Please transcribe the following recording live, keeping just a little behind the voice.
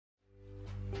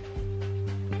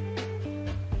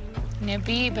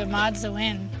Anishinaabe,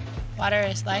 b'madzawin. Water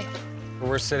is life. Where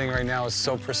we're sitting right now is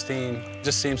so pristine. It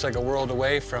just seems like a world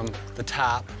away from the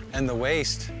tap and the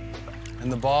waste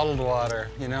and the bottled water,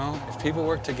 you know? If people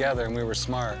worked together and we were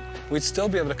smart, we'd still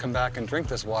be able to come back and drink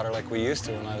this water like we used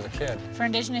to when I was a kid. For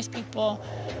Indigenous people,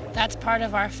 that's part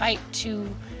of our fight to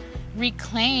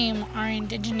reclaim our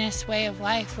Indigenous way of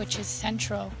life, which is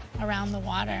central around the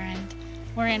water. And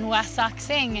we're in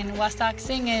Wasaksing, and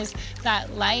Wasaksing is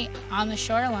that light on the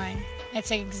shoreline.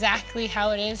 It's exactly how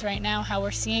it is right now, how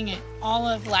we're seeing it. All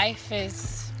of life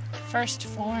is first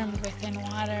formed within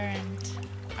water, and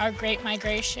our Great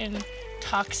Migration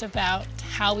talks about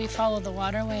how we follow the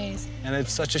waterways. And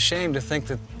it's such a shame to think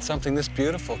that something this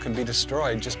beautiful can be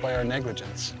destroyed just by our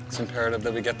negligence. It's imperative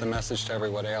that we get the message to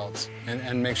everybody else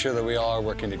and make sure that we all are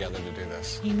working together to do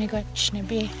this.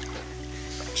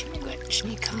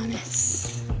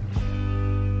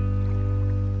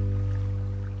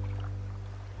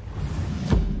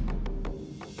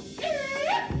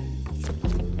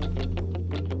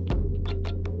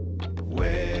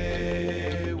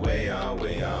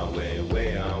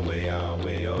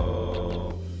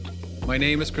 My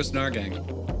name is Chris Nargang.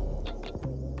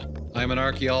 I am an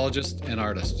archaeologist and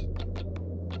artist.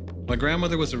 My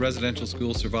grandmother was a residential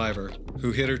school survivor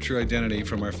who hid her true identity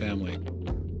from our family.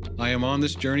 I am on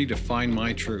this journey to find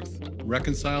my truth,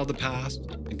 reconcile the past,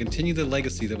 and continue the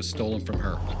legacy that was stolen from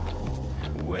her.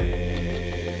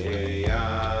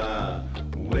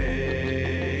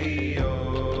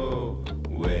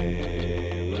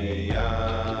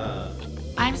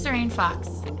 I'm Sarain Fox.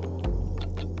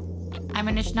 I'm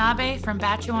Anishinaabe from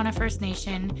Batchewana First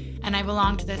Nation, and I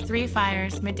belong to the Three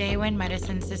Fires Medewin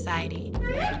Medicine Society.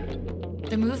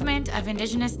 The movement of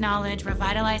Indigenous knowledge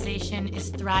revitalization is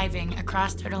thriving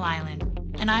across Turtle Island,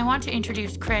 and I want to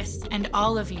introduce Chris and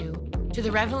all of you to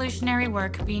the revolutionary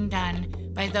work being done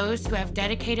by those who have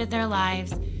dedicated their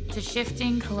lives to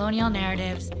shifting colonial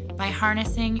narratives by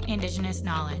harnessing Indigenous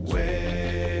knowledge.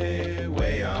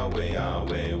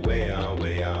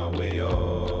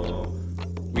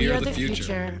 We are the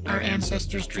future our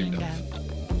ancestors dreamed of.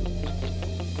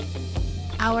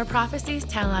 Our prophecies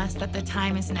tell us that the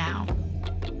time is now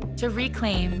to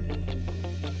reclaim,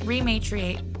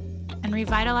 rematriate, and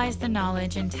revitalize the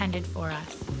knowledge intended for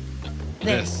us.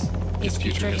 This is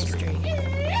future history.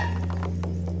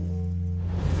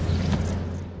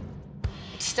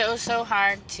 It's so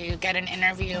hard to get an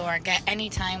interview or get any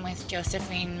time with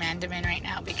Josephine Mandamin right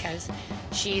now because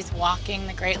she's walking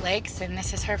the Great Lakes, and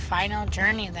this is her final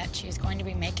journey that she's going to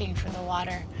be making for the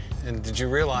water. And did you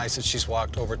realize that she's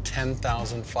walked over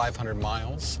 10,500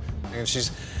 miles? And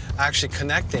she's actually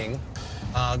connecting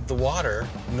the water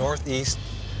northeast,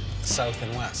 south,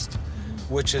 and west,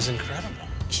 which is incredible.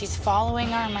 She's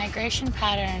following our migration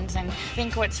patterns, and I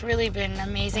think what's really been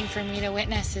amazing for me to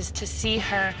witness is to see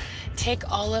her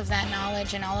take all of that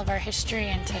knowledge and all of our history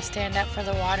and to stand up for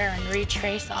the water and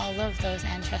retrace all of those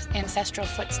ancestral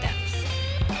footsteps.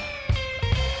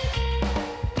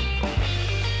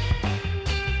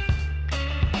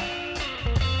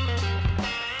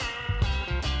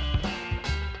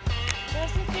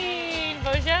 Josephine,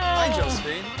 bonjour. Hi,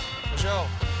 Josephine. Bonjour.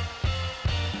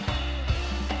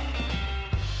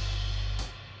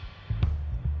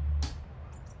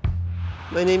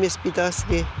 My name is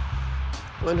Bidasge,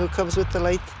 one who comes with the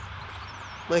light.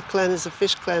 My clan is a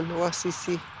fish clan,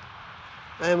 Wasisi.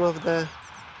 I am of the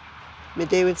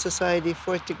Medewin Society,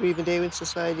 4th degree Medewin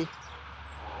Society,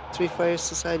 Three Fires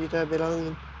Society that I belong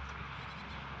in.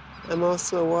 I'm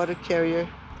also a water carrier,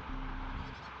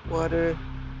 water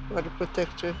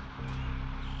protector.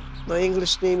 My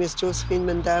English name is Josephine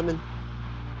Mandamin.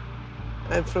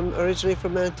 I'm originally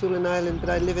from Manitoulin Island, but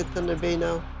I live in Thunder Bay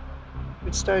now.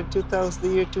 It started the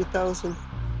year 2000,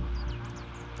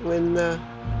 when the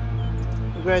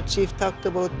Grand Chief talked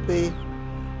about the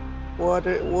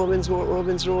water, woman's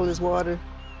role is water,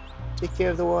 take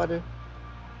care of the water,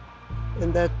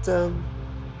 and that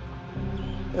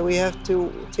we have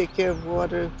to take care of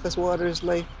water because water is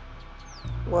life,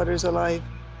 water is alive,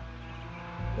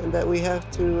 and that we have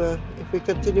to, if we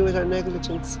continue with our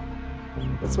negligence,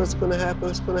 that's what's going to happen.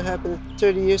 What's going to happen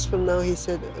 30 years from now, he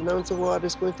said, an ounce of water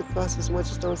is going to cost as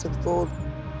much as an ounce of gold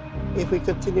if we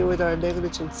continue with our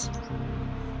negligence.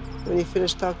 When he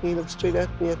finished talking, he looked straight at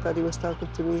me. I thought he was talking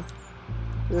to me.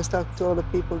 He was talking to all the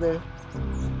people there.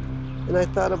 And I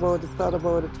thought about it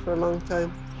for a long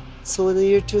time. So in the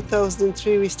year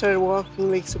 2003, we started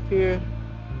walking Lake Superior.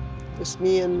 Just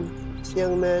me and this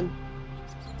young man.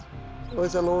 I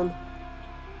was alone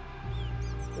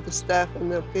with the staff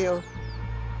and the pail.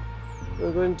 We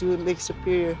were going to Lake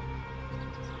Superior.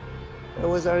 That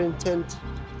was our intent.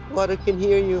 Water can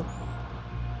hear you.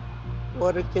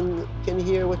 Water can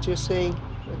hear what you're saying,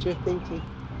 what you're thinking.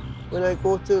 When I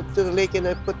go to the lake and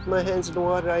I put my hands in the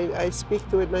water, I speak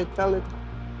to it and I tell it,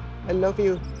 I love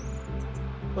you.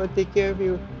 I want to take care of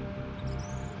you.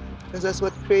 Because that's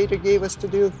what Creator gave us to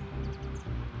do.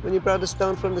 When He brought us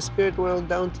down from the spirit world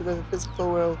down to the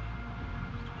physical world,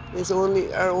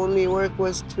 our only work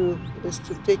is to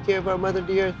take care of our Mother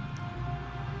the Earth.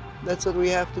 That's what we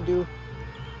have to do.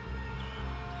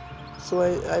 So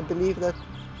I believe that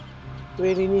we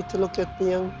really need to look at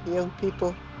the young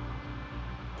people.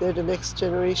 They're the next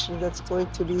generation that's going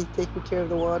to be taking care of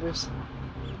the waters.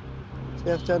 So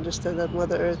you have to understand that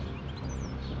Mother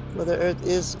Earth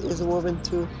is a woman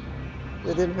too.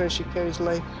 Within her, she carries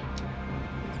life.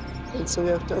 And so we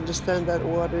have to understand that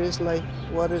water is life.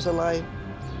 Water is alive.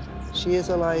 She is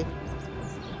alive.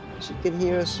 She can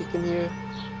hear us. She can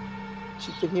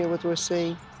hear what we're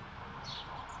saying.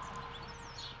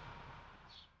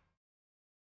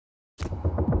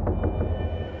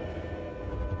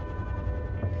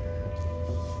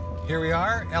 Here we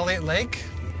are, Elliott Lake,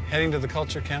 heading to the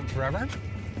Culture Camp Forever.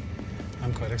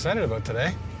 I'm quite excited about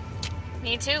today.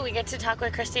 Me too. We get to talk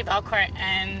with Christy Belcourt,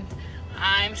 and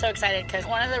I'm so excited because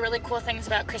one of the really cool things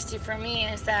about Christy for me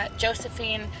is that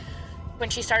Josephine, when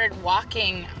she started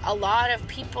walking, a lot of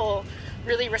people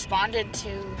really responded to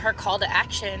her call to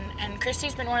action. And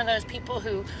Christy's been one of those people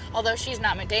who, although she's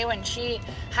not Midewiwin, she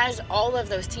has all of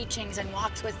those teachings and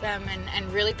walks with them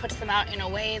and really puts them out in a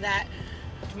way that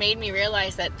made me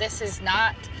realize that this is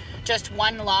not just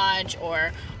one lodge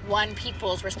or one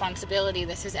people's responsibility.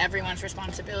 This is everyone's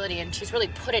responsibility, and she's really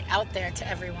put it out there to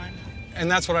everyone.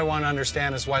 And that's what I want to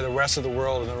understand, is why the rest of the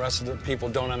world and the rest of the people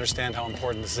don't understand how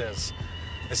important this is.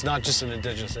 It's not just an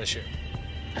Indigenous issue.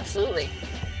 Absolutely.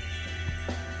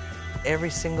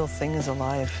 Every single thing is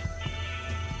alive.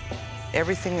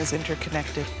 Everything is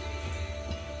interconnected.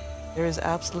 There is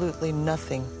absolutely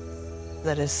nothing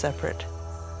that is separate.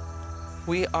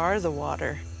 We are the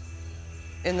water.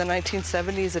 In the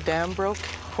 1970s, a dam broke,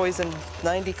 poisoned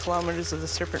 90 kilometers of the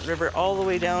Serpent River all the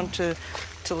way down to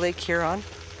Lake Huron.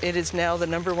 It is now the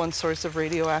 #1 source of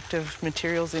radioactive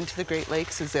materials into the Great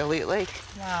Lakes is Elliott Lake.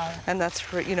 Wow. And that's,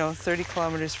 30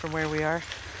 kilometers from where we are.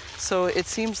 So it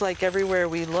seems like everywhere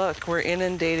we look, we're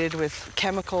inundated with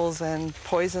chemicals and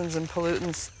poisons and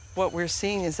pollutants. What we're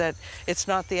seeing is that it's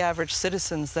not the average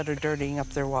citizens that are dirtying up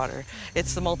their water.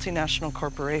 It's the multinational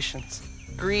corporations.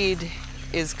 Greed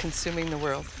is consuming the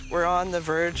world. We're on the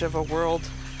verge of a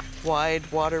worldwide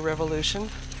water revolution.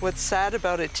 What's sad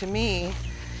about it to me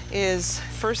is,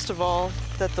 first of all,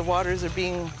 that the waters are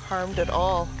being harmed at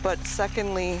all, but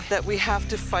secondly, that we have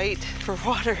to fight for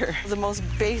water, the most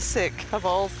basic of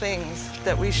all things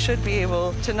that we should be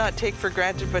able to not take for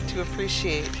granted, but to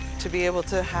appreciate, to be able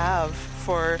to have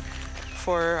for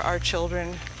our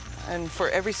children and for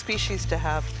every species to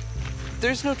have.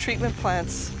 There's no treatment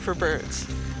plants for birds.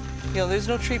 There's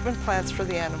no treatment plants for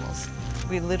the animals.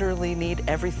 We literally need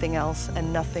everything else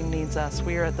and nothing needs us.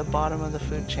 We are at the bottom of the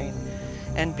food chain.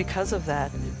 And because of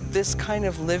that, this kind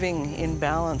of living in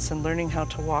balance and learning how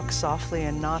to walk softly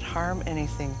and not harm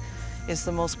anything is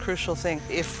the most crucial thing.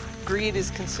 If greed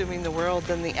is consuming the world,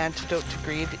 then the antidote to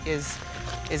greed is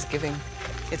giving.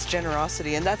 It's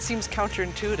generosity, and that seems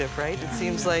counterintuitive, right? It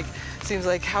seems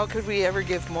like how could we ever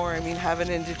give more? I mean, haven't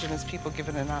Indigenous people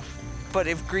given enough? But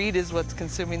if greed is what's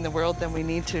consuming the world, then we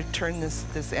need to turn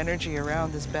this energy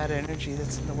around, this bad energy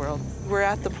that's in the world. We're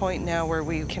at the point now where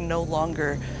we can no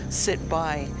longer sit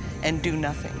by and do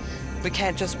nothing. We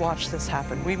can't just watch this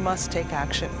happen. We must take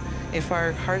action. If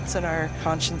our hearts and our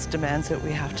conscience demands it,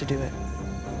 we have to do it.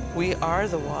 We are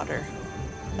the water,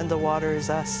 and the water is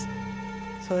us.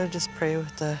 So I just pray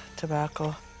with the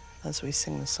tobacco as we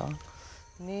sing the song.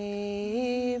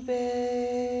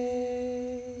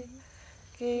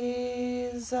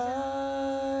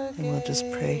 And we'll just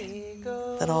pray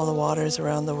that all the waters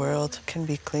around the world can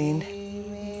be clean,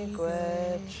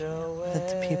 that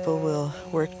the people will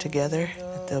work together,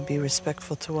 that they'll be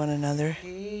respectful to one another.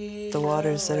 The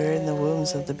waters that are in the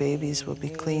wombs of the babies will be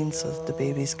clean so that the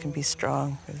babies can be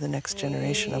strong for the next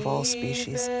generation of all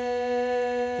species,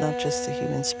 not just the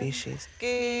human species.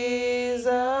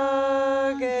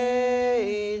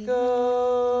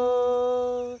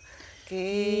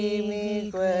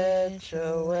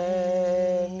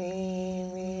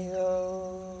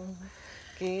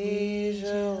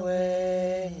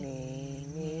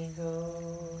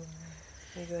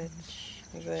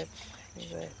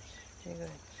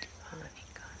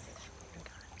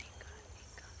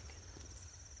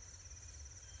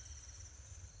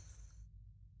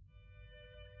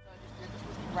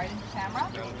 Right into camera.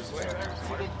 You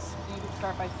can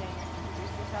start by saying,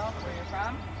 introduce yourself, where you're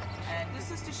from, And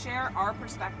this is to share our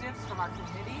perspectives from our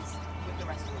communities with the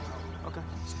rest of the world. Okay.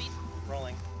 Speed.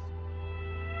 Rolling.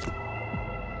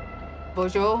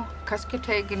 Bojo,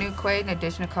 Kaskate Ginukwe,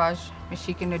 Nadishnakash,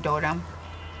 Mashika Nadoram,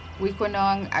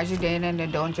 Wikwanong, Ajudana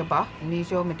Nadonjaba,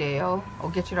 Nijo Medeo,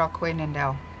 Ogichirakwe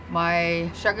Nandao. My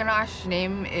Shaganash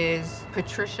name is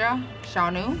Patricia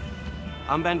Shanu.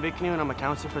 I'm Ben Bicknew, and I'm a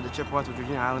counselor for the Chippewas of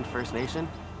Georgian Island First Nation.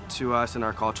 To us, in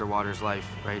our culture, water's life,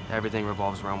 right? Everything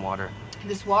revolves around water.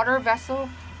 This water vessel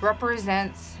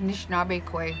represents Anishinaabe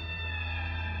Kwe.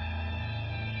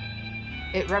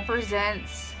 It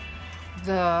represents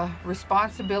the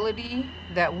responsibility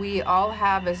that we all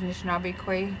have as Anishinaabe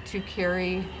Kwe to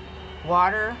carry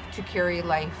water, to carry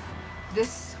life.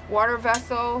 This water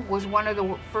vessel was one of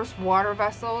the first water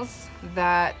vessels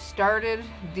that started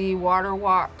the water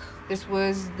walk. This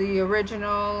was the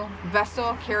original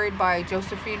vessel carried by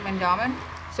Josephine Mandamin.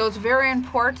 So it's very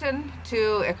important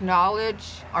to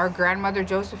acknowledge our grandmother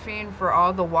Josephine for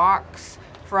all the walks,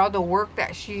 for all the work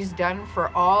that she's done for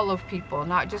all of people,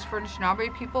 not just for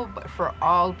Anishinaabe people, but for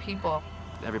all people.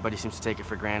 Everybody seems to take it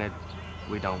for granted.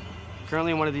 We don't.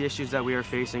 Currently, one of the issues that we are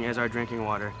facing is our drinking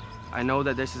water. I know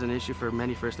that this is an issue for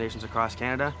many First Nations across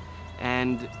Canada,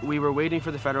 and we were waiting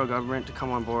for the federal government to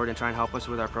come on board and try and help us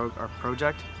with our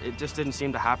project. It just didn't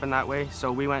seem to happen that way,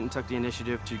 so we went and took the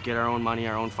initiative to get our own money,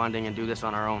 our own funding, and do this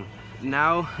on our own.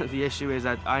 Now, the issue is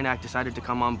that INAC decided to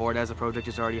come on board as the project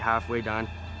is already halfway done.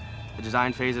 The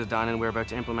design phase is done, and we're about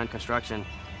to implement construction.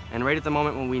 And right at the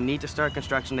moment when we need to start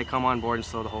construction, they come on board and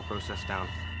slow the whole process down.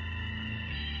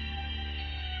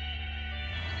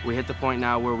 We hit the point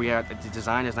now where the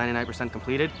design is 99%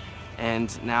 completed,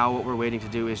 and now what we're waiting to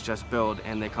do is just build,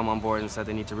 and they come on board and said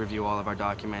they need to review all of our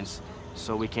documents,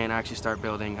 so we can't actually start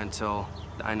building until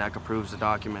the INAC approves the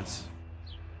documents.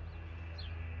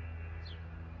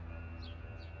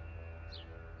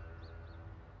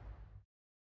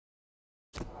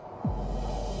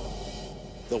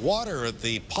 The water at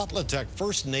the Potlatech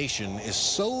First Nation is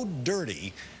so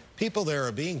dirty, people there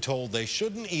are being told they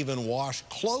shouldn't even wash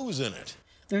clothes in it.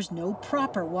 There's no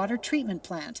proper water treatment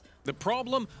plant. The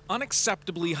problem,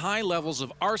 unacceptably high levels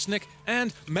of arsenic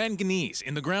and manganese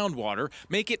in the groundwater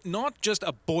make it not just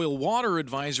a boil water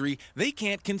advisory, they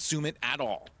can't consume it at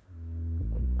all.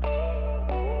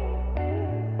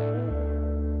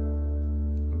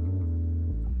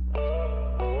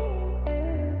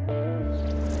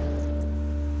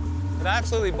 It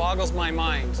absolutely boggles my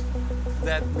mind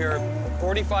that we're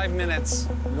 45 minutes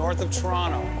north of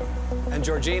Toronto, and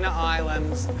Georgina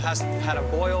Island has had a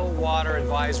boil water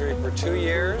advisory for 2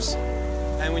 years.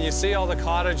 And when you see all the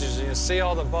cottages, and you see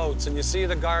all the boats, and you see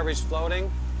the garbage floating,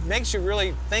 it makes you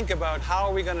really think about how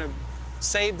are we going to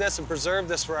save this and preserve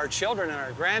this for our children and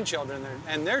our grandchildren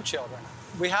and their children.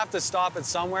 We have to stop it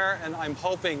somewhere, and I'm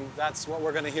hoping that's what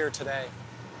we're going to hear today.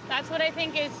 That's what I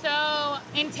think is so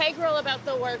integral about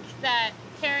the work that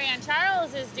Carrie Ann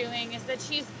Charles is doing, is that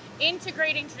she's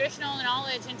integrating traditional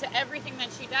knowledge into everything that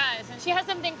she does. And she has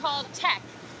something called TEC,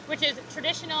 which is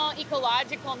traditional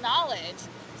ecological knowledge.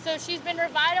 So she's been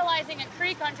revitalizing a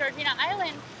creek on Georgina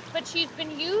Island, but she's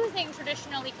been using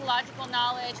traditional ecological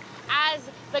knowledge as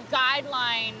the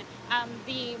guideline,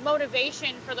 the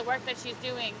motivation for the work that she's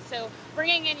doing. So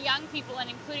bringing in young people and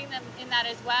including them in that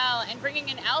as well, and bringing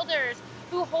in elders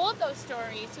who hold those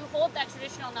stories, who hold that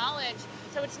traditional knowledge.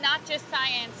 So it's not just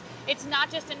science, it's not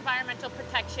just environmental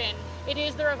protection, it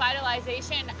is the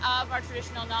revitalization of our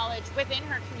traditional knowledge within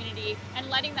her community and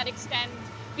letting that extend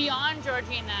beyond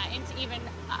Georgina into even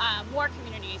more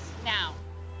communities now.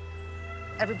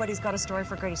 Everybody's got a story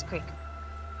for Grady's Creek.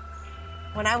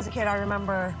 When I was a kid, I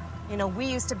remember, we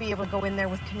used to be able to go in there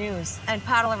with canoes and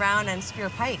paddle around and spear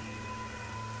pike.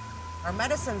 Our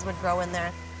medicines would grow in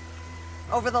there.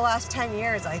 Over the last 10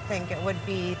 years, I think it would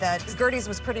be that Gertie's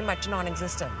was pretty much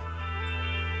non-existent.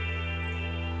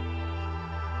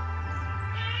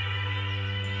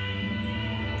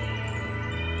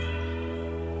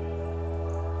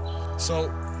 So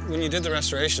when you did the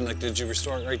restoration, did you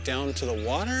restore it right down to the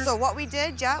water? So what we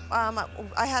did, yeah,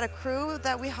 I had a crew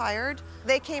that we hired.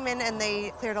 They came in and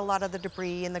they cleared a lot of the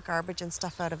debris and the garbage and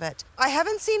stuff out of it. I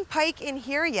haven't seen pike in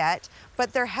here yet,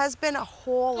 but there has been a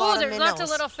whole lot of minnows. Oh, there's lots of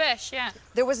little fish, yeah.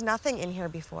 There was nothing in here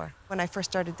before. When I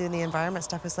first started doing the environment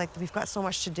stuff, it's like, we've got so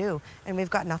much to do, and we've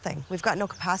got nothing. We've got no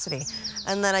capacity.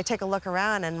 And then I take a look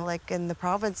around, and in the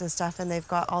province and stuff, and they've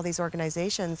got all these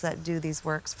organizations that do these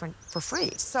works for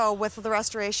free. So with the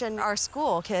restoration, our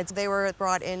school kids, they were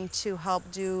brought in to help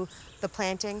do the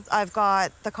planting. I've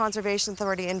got the Conservation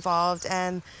Authority involved,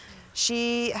 and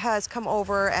She has come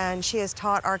over and she has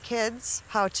taught our kids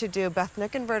how to do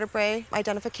ethnic and vertebrae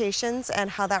identifications and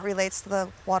how that relates to the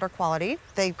water quality.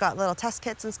 They've got little test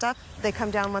kits and stuff. They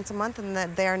come down once a month and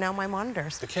they are now my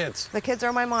monitors. The kids? The kids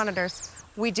are my monitors.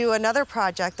 We do another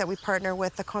project that we partner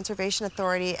with the Conservation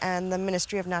Authority and the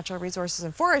Ministry of Natural Resources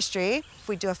and Forestry.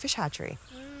 We do a fish hatchery.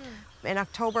 In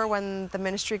October, when the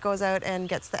ministry goes out and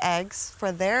gets the eggs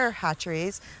for their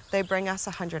hatcheries, they bring us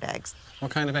 100 eggs.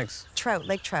 What kind of eggs? Trout,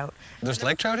 lake trout. There's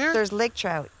lake trout here? There's lake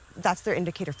trout. That's their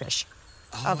indicator fish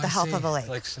of the health of the lake.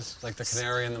 Like the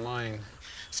canary in the mine.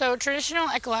 So traditional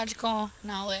ecological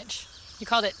knowledge, you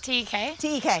called it TEK?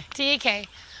 TEK. TEK.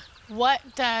 What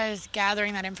does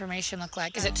gathering that information look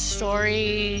like? Is it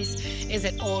stories? Is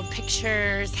it old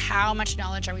pictures? How much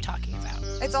knowledge are we talking about?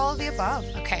 It's all of the above.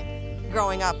 Okay.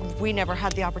 Growing up, we never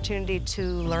had the opportunity to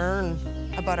learn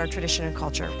about our tradition and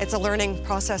culture. It's a learning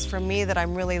process for me that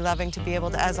I'm really loving to be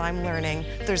able to, as I'm learning,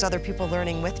 there's other people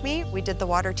learning with me. We did the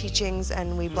water teachings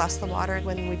and we blessed the water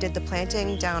when we did the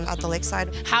planting down at the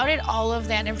lakeside. How did all of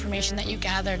that information that you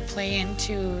gathered play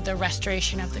into the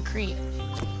restoration of the creek?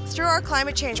 Through our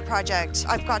climate change project,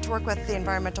 I've got to work with the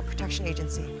Environmental Protection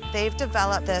Agency. They've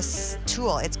developed this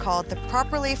tool. It's called the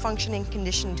Properly Functioning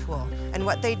Condition Tool. And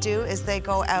what they do is they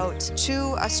go out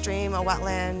to a stream, a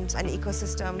wetland, an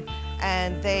ecosystem,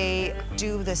 and they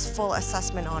do this full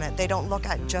assessment on it. They don't look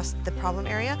at just the problem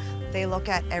area, they look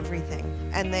at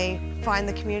everything. And they find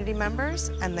the community members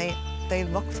and they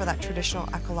look for that traditional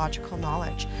ecological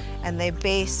knowledge. And they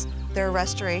base their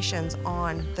restorations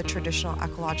on the traditional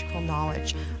ecological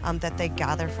knowledge that they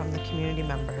gather from the community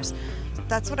members.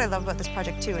 That's what I love about this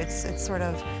project too. It's sort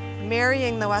of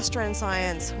marrying the Western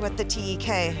science with the TEK.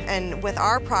 And with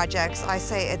our projects, I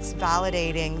say it's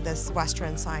validating this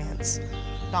Western science,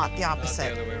 not the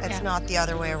opposite. It's not the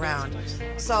other way around.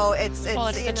 So it's the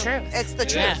truth. It's the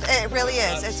truth. It really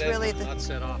is. It's really the... Not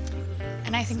set off.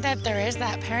 And I think that there is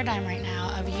that paradigm right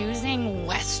now of using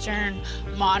Western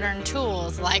modern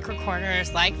tools like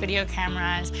recorders, like video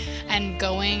cameras, and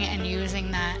going and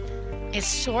using that is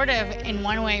sort of, in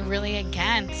one way, really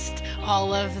against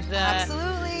all of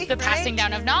the passing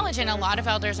down of knowledge, and a lot of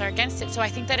elders are against it. So I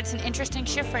think that it's an interesting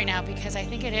shift right now because I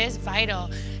think it is vital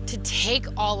to take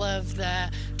all of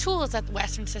the tools that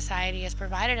Western society has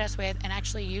provided us with and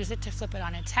actually use it to flip it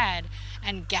on its head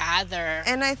and gather.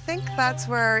 And I think that's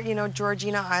where, you know,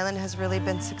 Georgina Island has really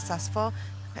been successful.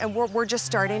 And we're just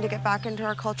starting to get back into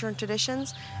our culture and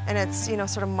traditions. And it's, you know,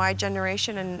 sort of my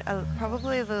generation and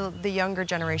probably the younger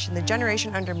generation, the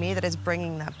generation under me that is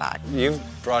bringing that back. You've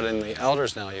brought in the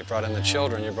elders now, you brought in the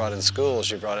children, you brought in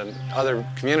schools, you brought in other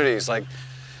communities. Like,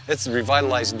 it's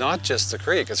revitalized not just the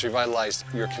creek, it's revitalized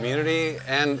your community,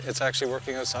 and it's actually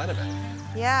working outside of it.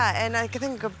 Yeah, and I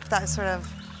think that sort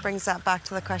of brings that back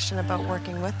to the question about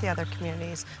working with the other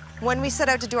communities. When we set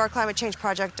out to do our climate change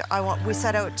project, we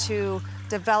set out to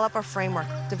develop a framework,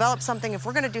 develop something. If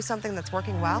we're going to do something that's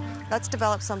working well, let's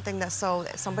develop something that so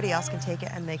somebody else can take it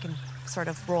and they can sort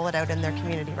of roll it out in their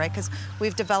community, right? Because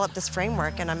we've developed this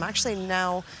framework, and I'm actually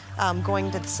now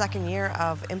going to the second year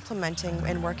of implementing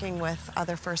and working with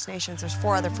other First Nations. There's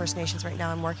 4 other First Nations right now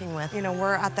I'm working with. You know,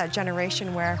 we're at that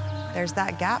generation where there's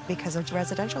that gap because of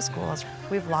residential schools.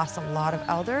 We've lost a lot of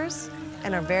elders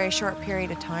in a very short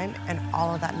period of time, and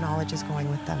all of that knowledge is going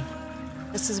with them.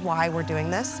 This is why we're doing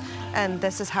this, and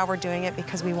this is how we're doing it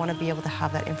because we want to be able to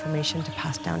have that information to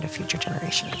pass down to future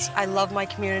generations. I love my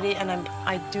community, and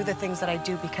I do the things that I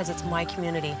do because it's my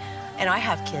community. And I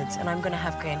have kids, and I'm going to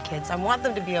have grandkids. I want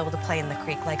them to be able to play in the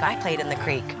creek like I played in the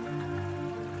creek.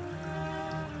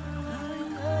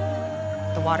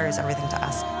 The water is everything to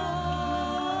us.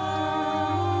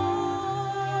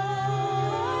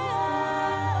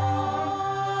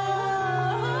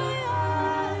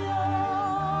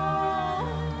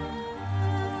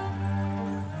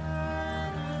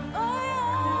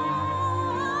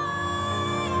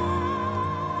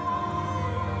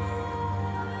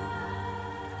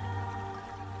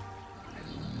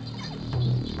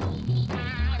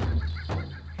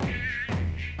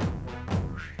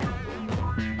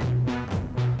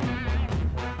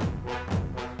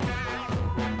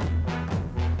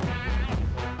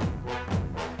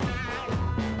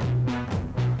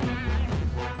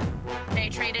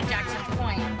 Traded Jackson's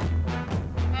Point.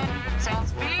 South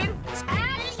speed.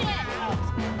 Action!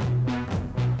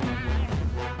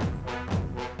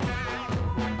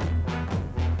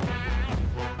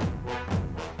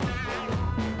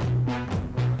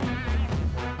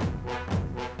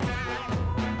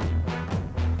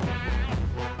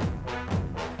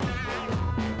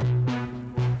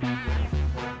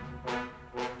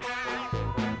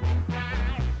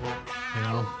 You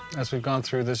know, as we've gone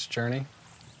through this journey,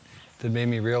 that made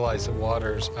me realize that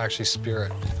water is actually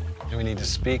spirit, and we need to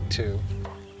speak to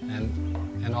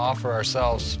and offer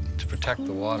ourselves to protect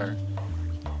the water.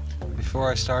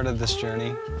 Before I started this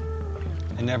journey,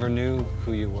 I never knew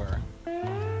who you were.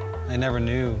 I never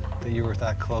knew that you were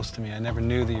that close to me. I never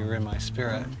knew that you were in my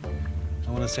spirit.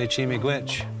 I want to say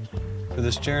Chi-miigwech for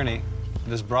this journey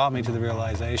that has brought me to the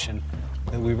realization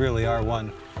that we really are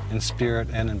one in spirit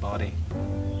and in body.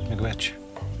 Miigwech.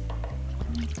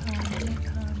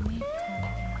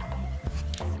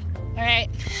 All right,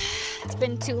 it's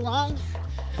been too long.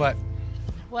 What?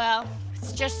 Well,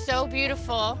 it's just so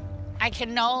beautiful. I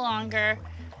can no longer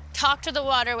talk to the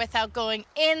water without going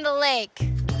in the lake.